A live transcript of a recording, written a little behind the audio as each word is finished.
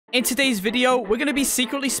In today's video, we're going to be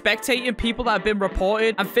secretly spectating people that have been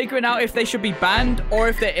reported and figuring out if they should be banned or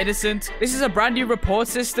if they're innocent. This is a brand new report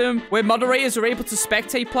system where moderators are able to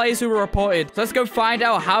spectate players who were reported. So let's go find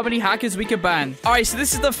out how many hackers we can ban. All right, so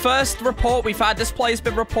this is the first report we've had. This player's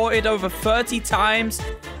been reported over 30 times.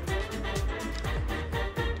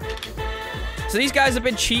 So these guys have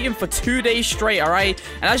been cheating for 2 days straight, all right?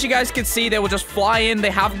 And as you guys can see, they will just fly in. They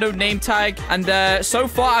have no name tag. And so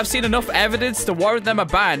far, I've seen enough evidence to warrant them a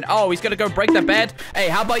ban. Oh, he's going to go break the bed. Hey,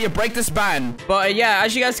 how about you break this ban? But yeah,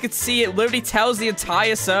 as you guys can see, it literally tells the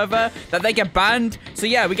entire server that they get banned. So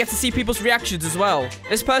yeah, we get to see people's reactions as well.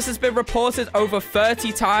 This person's been reported over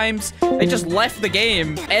 30 times. They just left the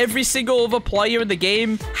game. Every single other player in the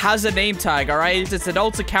game has a name tag, all right? It's an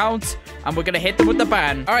alt account. And we're going to hit them with the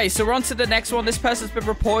ban. All right, so we're on to the next one. This person's been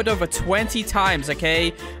reported over 20 times,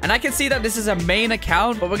 okay? And I can see that this is a main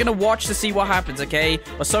account, but we're going to watch to see what happens, okay?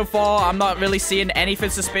 But so far, I'm not really seeing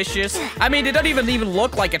anything suspicious. I mean, they don't even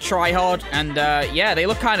look like a tryhard. And yeah, they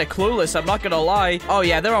look kind of clueless. I'm not going to lie. Oh,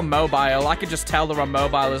 yeah, they're on mobile. I can just tell they're on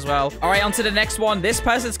mobile as well. All right, on to the next one. This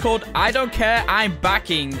person's called I Don't Care, I'm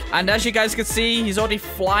Backing. And as you guys can see, he's already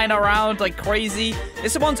flying around like crazy.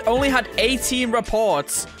 This one's only had 18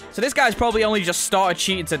 reports. So this guy's probably only just started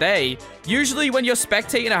cheating today. Usually when you're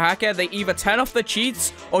spectating a hacker, they either turn off the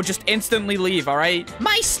cheats or just instantly leave, all right?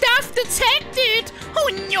 My stuff detected!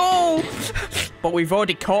 Oh, no! But we've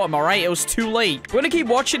already caught him, all right? It was too late. We're gonna keep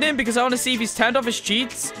watching him because I want to see if he's turned off his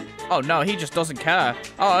cheats. Oh, no, he just doesn't care.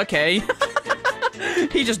 Oh, okay.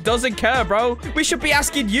 He just doesn't care, bro. We should be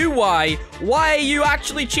asking you why. Why are you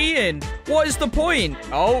actually cheating? What is the point?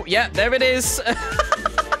 Oh, yeah, there it is.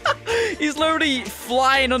 He's literally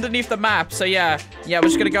flying underneath the map. So yeah, we're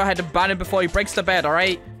just gonna go ahead and ban him before he breaks the bed, all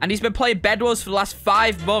right? And he's been playing Bedwars for the last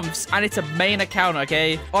 5 months, and it's a main account,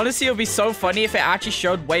 okay? Honestly, it would be so funny if it actually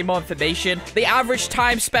showed way more information. The average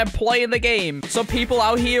time spent playing the game. Some people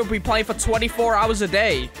out here will be playing for 24 hours a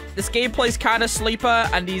day. This gameplay is kind of sleeper,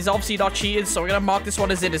 and he's obviously not cheating, so we're gonna mark this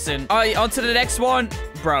one as innocent. All right, on to the next one.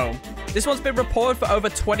 Bro, this one's been reported for over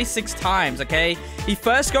 26 times, okay? He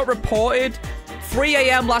first got reported 3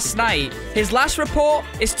 a.m. last night. His last report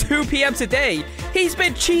is 2 p.m. today. He's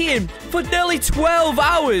been cheating for nearly 12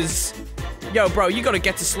 hours. Yo, bro, you gotta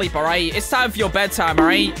get to sleep, all right? It's time for your bedtime, all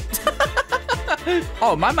right?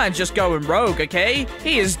 Oh, my man's just going rogue, okay?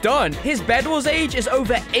 He is done. His Bedwars age is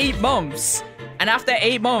over 8 months. And after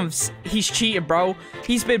 8 months, he's cheating, bro.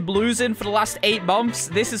 He's been losing for the last 8 months.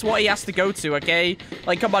 This is what he has to go to, okay?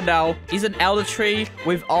 Like, come on now. He's an elder tree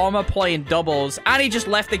with armor playing doubles. And he just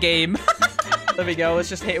left the game. There we go. Let's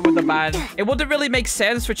just hit it with the ban. It wouldn't really make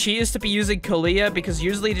sense for cheaters to be using Kalia because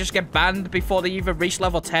usually they just get banned before they even reach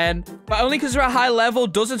level 10. But only because they're at high level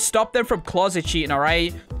doesn't stop them from closet cheating, all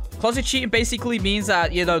right? Closet cheating basically means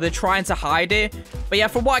that, you know, they're trying to hide it. But yeah,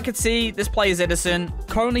 from what I can see, this player is innocent.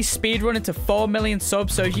 Currently speedrunning to 4 million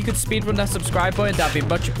subs, so if you could speedrun that subscribe button, that'd be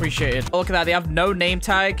much appreciated. Oh, look at that. They have no name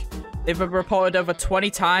tag. They've been reported over 20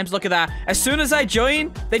 times. Look at that. As soon as I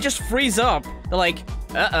join, they just freeze up. They're like,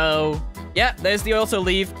 uh-oh. Yeah, there's the auto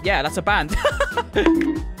leave. Yeah, that's a ban.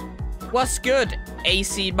 What's good,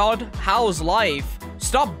 AC mod? How's life?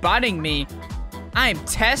 Stop banning me. I'm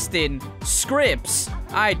testing scripts.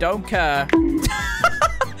 I don't care.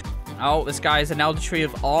 Oh, this guy is an elder tree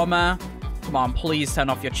of armor. Come on, please turn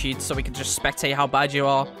off your cheats so we can just spectate how bad you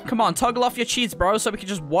are. Come on, toggle off your cheats, bro, so we can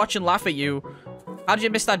just watch and laugh at you. How did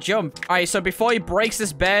you miss that jump? All right, so before he breaks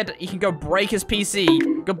this bed, he can go break his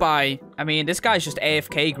PC. Goodbye. I mean, this guy's just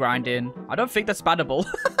AFK grinding. I don't think that's bannable.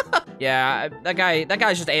 Yeah, that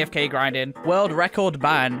guy's just AFK grinding. World record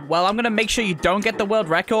ban. Well, I'm gonna make sure you don't get the world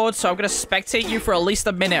record, so I'm gonna spectate you for at least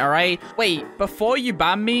a minute, all right? Wait, before you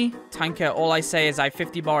ban me, TanqR, all I say is I have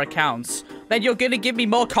 50 more accounts. Then you're gonna give me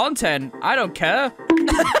more content. I don't care.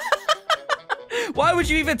 Why would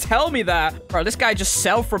you even tell me that? Bro, this guy just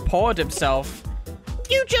self-reported himself.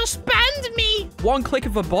 You just banned me. One click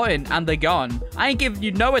of a button and they're gone. I ain't giving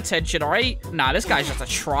you no attention, all right? Nah, this guy's just a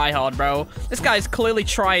tryhard, bro. This guy's clearly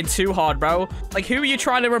trying too hard, bro. Like, who are you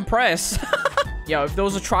trying to impress? Yo, if there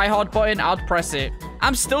was a tryhard button, I'd press it.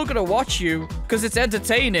 I'm still gonna watch you because it's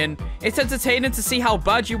entertaining. It's entertaining to see how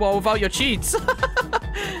bad you are without your cheats.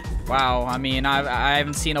 Wow, I mean, I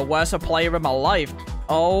haven't seen a worse player in my life.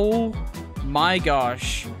 Oh my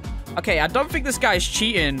gosh. Okay, I don't think this guy's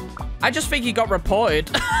cheating. I just think he got reported.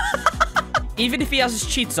 Even if he has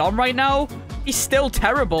his cheats on right now, he's still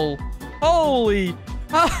terrible. Holy.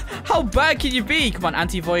 How bad can you be? Come on,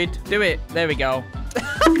 anti-void. Do it. There we go.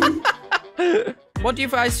 What do you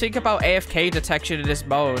guys think about AFK detection in this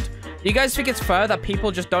mode? You guys think it's fair that people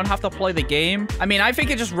just don't have to play the game? I mean, I think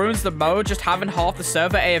it just ruins the mode, just having half the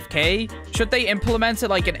server AFK. Should they implement it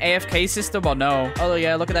like an AFK system or no? Oh,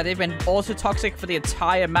 yeah, look at that. They've been auto-toxic for the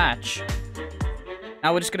entire match.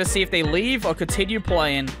 Now we're just going to see if they leave or continue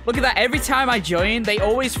playing. Look at that. Every time I join, they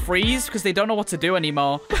always freeze because they don't know what to do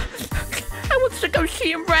anymore. I want to go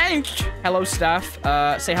see him ranch. Hello, staff.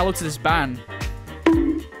 Say hello to this ban.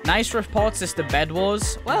 Nice report system,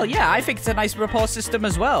 Bedwars. Well, yeah, I think it's a nice report system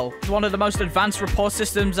as well. It's one of the most advanced report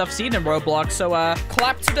systems I've seen in Roblox. So,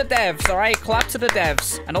 clap to the devs, all right? Clap to the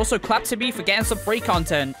devs. And also clap to me for getting some free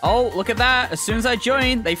content. Oh, look at that. As soon as I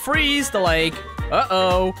join, they freeze. They're like,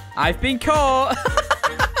 uh-oh, I've been caught.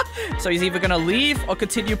 So he's either gonna leave or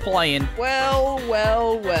continue playing. Well.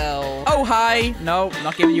 Oh, hi. No,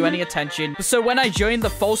 not giving you any attention. So when I join the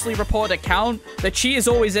falsely reported account, the cheat is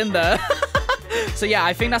always in there. So yeah,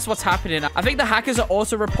 I think that's what's happening. I think the hackers are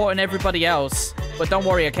also reporting everybody else. But don't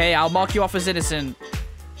worry, okay? I'll mark you off as innocent.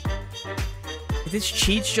 Did this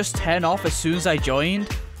cheats just turn off as soon as I joined?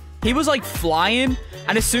 He was like flying,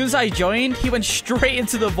 and as soon as I joined, he went straight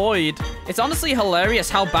into the void. It's honestly hilarious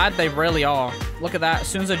how bad they really are. Look at that. As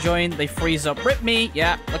soon as I joined, they freeze up. Rip me.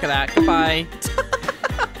 Yeah, look at that. Goodbye.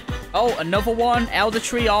 Oh, another one. Elder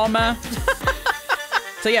Tree armor.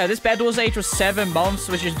 So yeah, this Bedwars age was 7 months,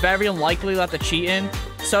 which is very unlikely that they're cheating.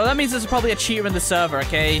 So that means there's probably a cheater in the server,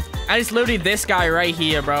 okay? And it's literally this guy right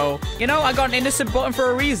here, bro. You know, I got an innocent button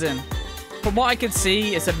for a reason. From what I can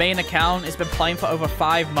see, it's a main account. It's been playing for over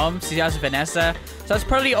 5 months. He has Vanessa. So it's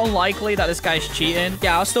probably unlikely that this guy's cheating.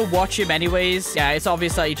 Yeah, I'll still watch him anyways. Yeah, it's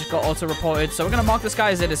obvious that he just got auto-reported. So we're going to mark this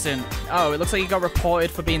guy as innocent. Oh, it looks like he got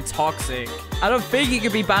reported for being toxic. I don't think he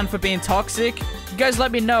could be banned for being toxic. You guys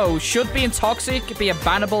let me know. Should being toxic be a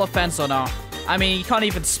bannable offense or not? I mean, you can't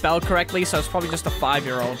even spell correctly, so it's probably just a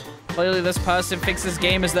 5-year-old. Clearly, this person thinks this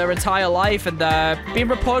game is their entire life and being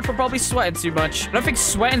reported for probably sweating too much. I don't think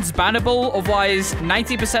sweating's bannable, otherwise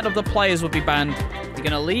 90% of the players would be banned. Is he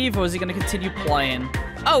gonna leave or is he gonna continue playing?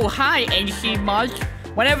 Oh, hi, AC Mod.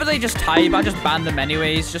 Whenever they just type, I just ban them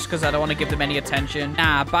anyways, just because I don't want to give them any attention.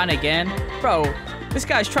 Nah, ban again. Bro, this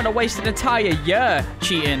guy's trying to waste an entire year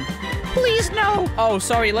cheating. Please, no. Oh,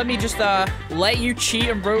 sorry, let me just let you cheat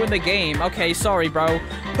and ruin the game. Okay, sorry, bro.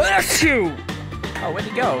 Achoo! Oh, where'd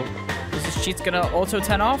he go? Is this cheat's gonna auto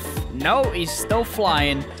 10 off? No, he's still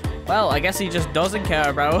flying. Well, I guess he just doesn't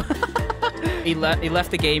care, bro. He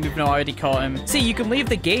left the game even though I already caught him. See, you can leave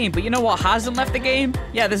the game, but you know what hasn't left the game?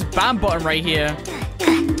 Yeah, this ban button right here.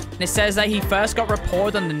 And it says that he first got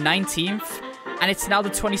reported on the 19th, and it's now the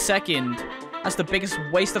 22nd. That's the biggest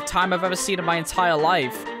waste of time I've ever seen in my entire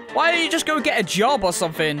life. Why don't you just go get a job or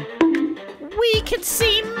something? We can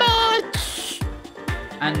see much.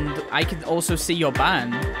 And I can also see your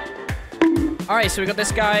ban. Alright, so we got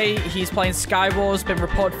this guy. He's playing Skywars. Been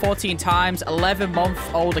reported 14 times.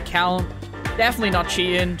 11-month-old account. Definitely not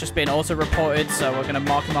cheating. Just being auto-reported. So we're going to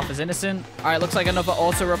mark him off as innocent. Alright, looks like another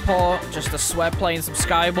auto-report. Just a sweat playing some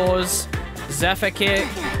Skywars. Zephyr Kit.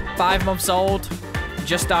 5 months old.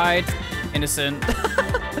 Just died. Innocent.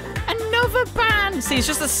 Another ban. See, it's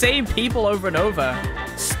just the same people over and over.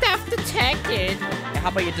 Staff detected. Yeah, how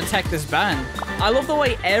about you detect this ban? I love the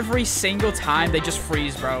way every single time they just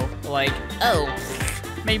freeze, bro. Like, oh,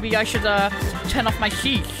 maybe I should turn off my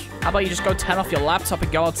heat. How about you just go turn off your laptop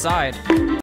and go outside?